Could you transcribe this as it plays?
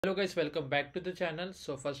Hello guys, welcome back to the channel.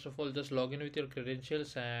 So first of all, just log in with your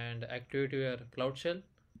credentials and activate your Cloud Shell.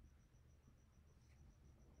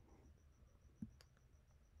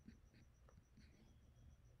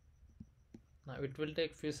 Now it will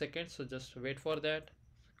take few seconds, so just wait for that.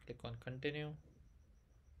 Click on continue.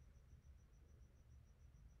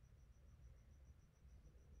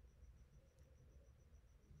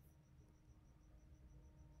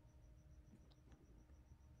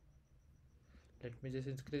 Let me just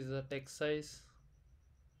increase the text size.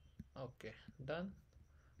 Okay, done.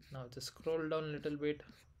 Now just scroll down a little bit.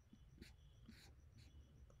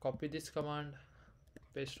 Copy this command,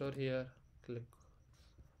 paste over here, click,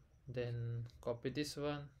 then copy this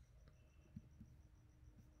one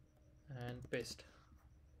and paste.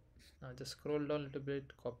 Now just scroll down a little bit,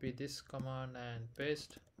 copy this command and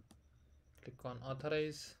paste. Click on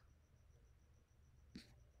authorize.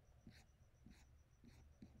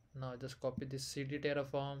 Now just copy this cd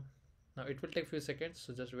terraform. Now it will take few seconds,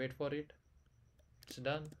 so just wait for it. It's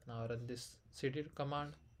done. Now run this cd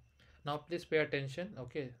command. Now please pay attention.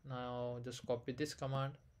 Okay, now just copy this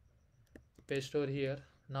command, paste over here.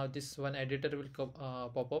 Now this one editor will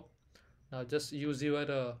pop up. Now just use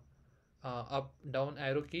your up down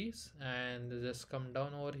arrow keys and just come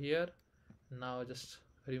down over here. Now just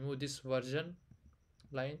remove this version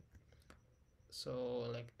line, so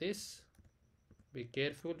like this. Be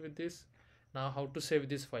careful with this. Now how to save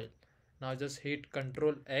this file? Now just hit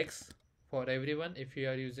Ctrl X for everyone. If you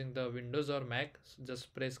are using the Windows or Mac, so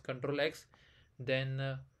just press Ctrl X,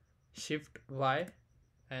 then Shift Y,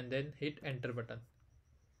 and then hit enter button.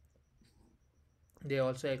 They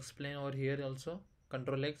also explain over here also.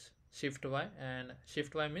 Ctrl X, Shift Y, and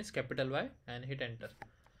Shift Y means capital Y, and hit enter.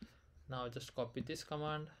 Now just copy this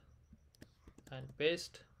command and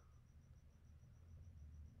paste.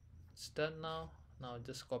 It's done now. Now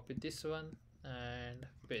just copy this one and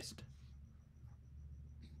paste.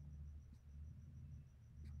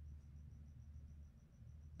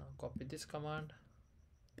 Now copy this command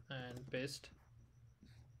and paste.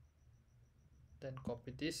 Then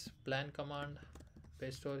copy this plan command,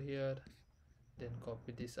 paste over here. Then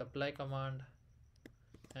copy this apply command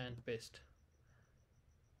and paste.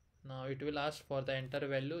 Now it will ask for the enter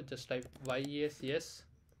value. Just type yes,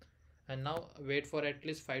 and now wait for at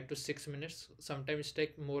least 5 to 6 minutes. Sometimes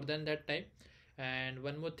take more than that time. And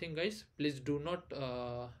one more thing guys, please do not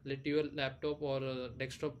let your laptop or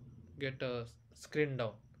desktop get screen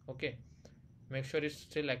down. Okay, make sure it's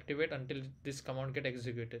still activate until this command get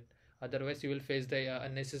executed. Otherwise you will face the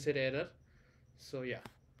unnecessary error. So yeah,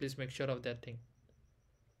 please make sure of that thing.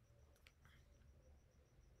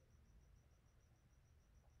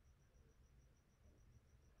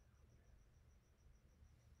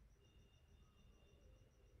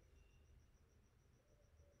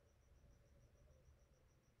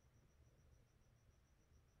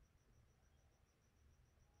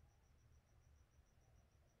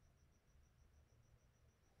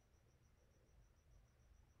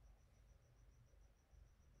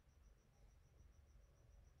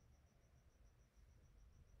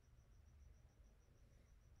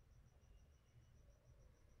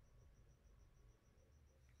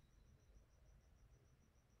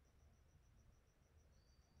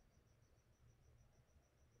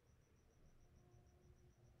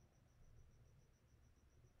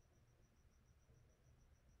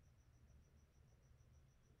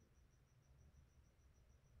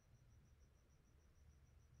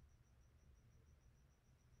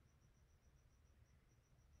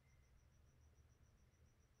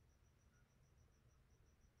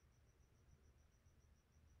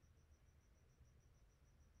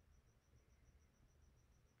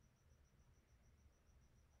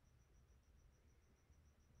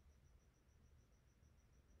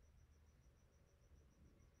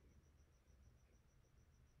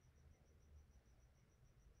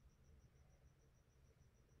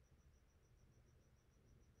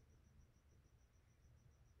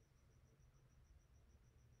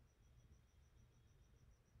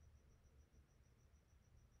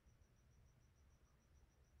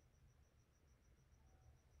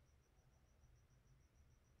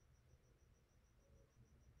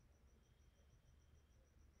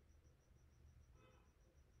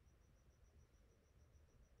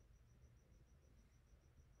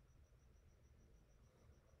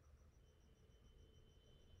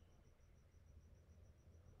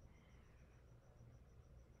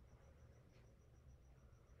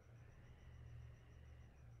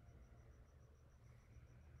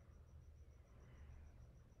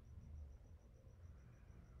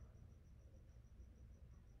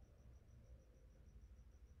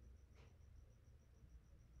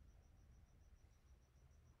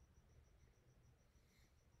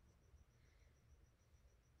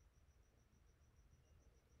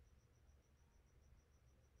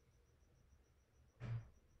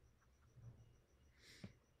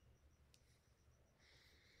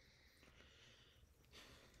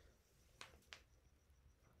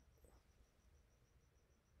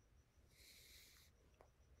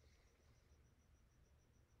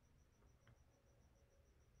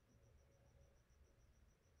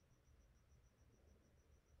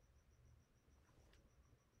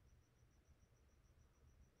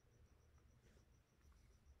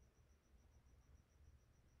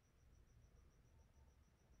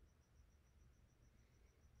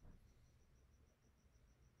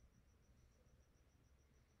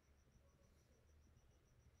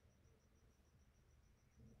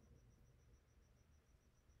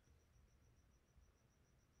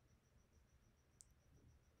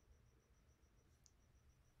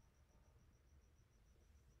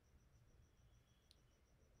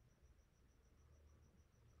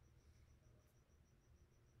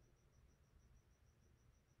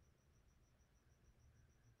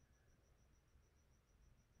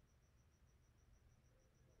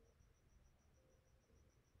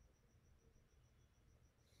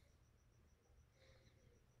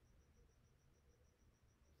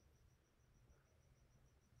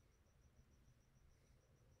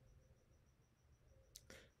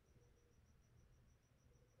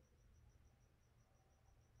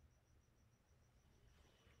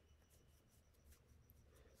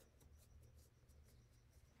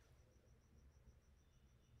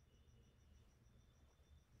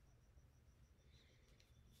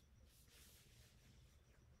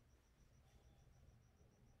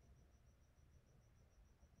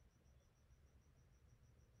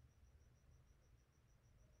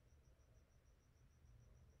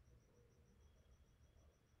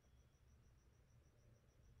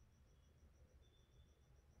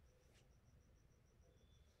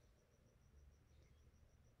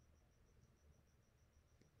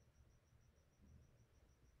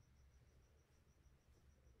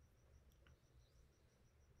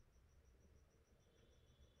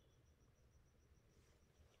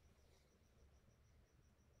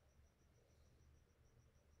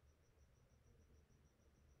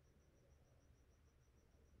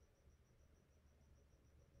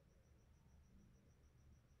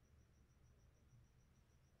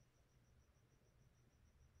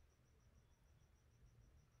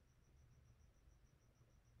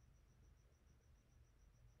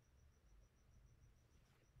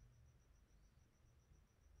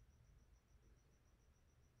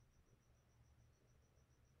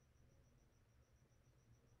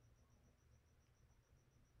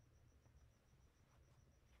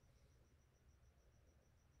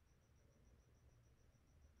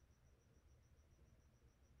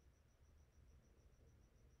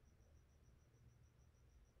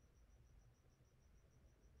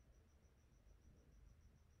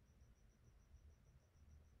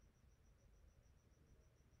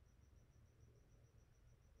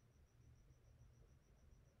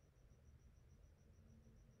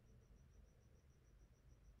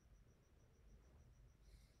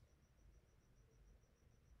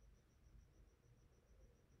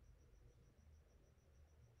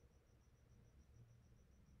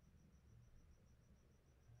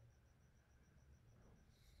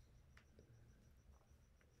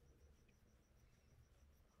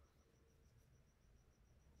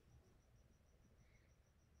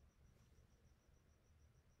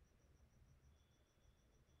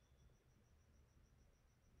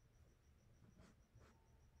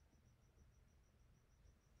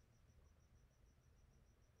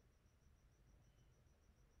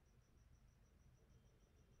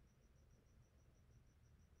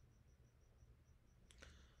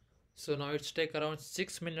 So now it's take around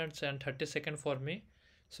 6 minutes and 30 seconds for me.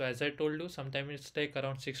 So as I told you, sometimes it's take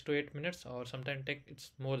around 6 to 8 minutes, or sometimes take it's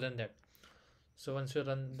more than that. So once you're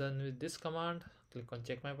done with this command, click on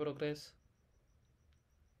check my progress.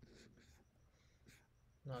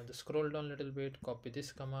 Now just scroll down a little bit, copy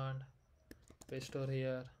this command, paste over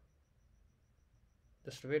here.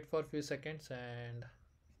 Just wait for a few seconds, and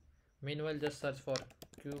meanwhile just search for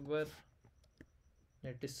Kubernetes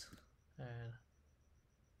and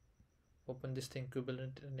open this thing,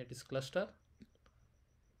 Kubernetes cluster.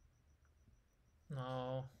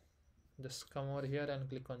 Now just come over here and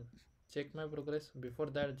click on check my progress. Before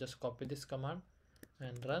that, just copy this command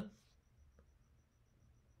and run.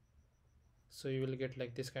 So you will get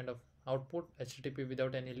like this kind of output, HTTP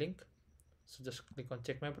without any link. So just click on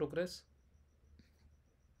check my progress,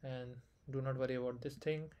 and do not worry about this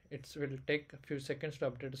thing. It will take a few seconds to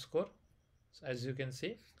update the score. So as you can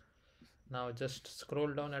see, now just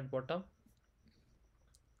scroll down at bottom,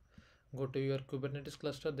 go to your Kubernetes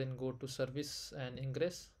cluster, then go to service and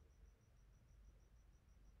ingress,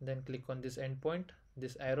 then click on this endpoint,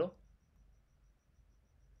 this arrow.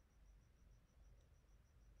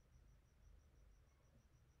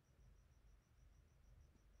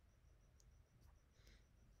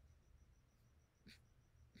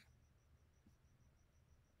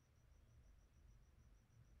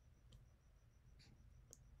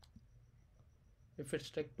 If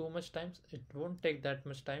it's take too much time, it won't take that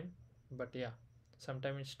much time, but yeah,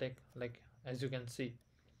 sometimes it's take, like as you can see.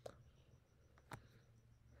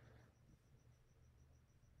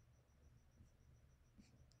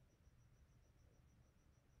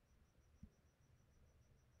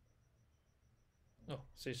 Oh,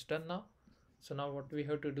 so it's done now. So now what we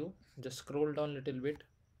have to do, just scroll down a little bit,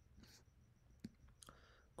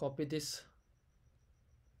 copy this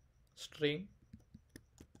string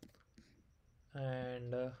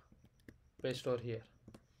and paste over here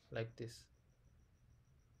like this.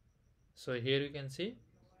 So here you can see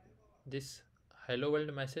this hello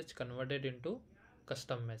world message converted into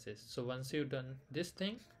custom message. So once you've done this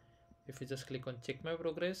thing, if you just click on check my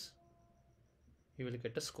progress, you will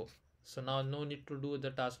get a score. So now no need to do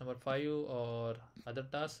the task number 5 or other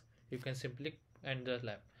tasks. You can simply end the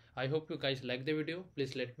lab. I hope you guys like the video.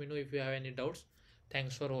 Please let me know if you have any doubts.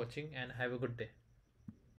 Thanks for watching and have a good day.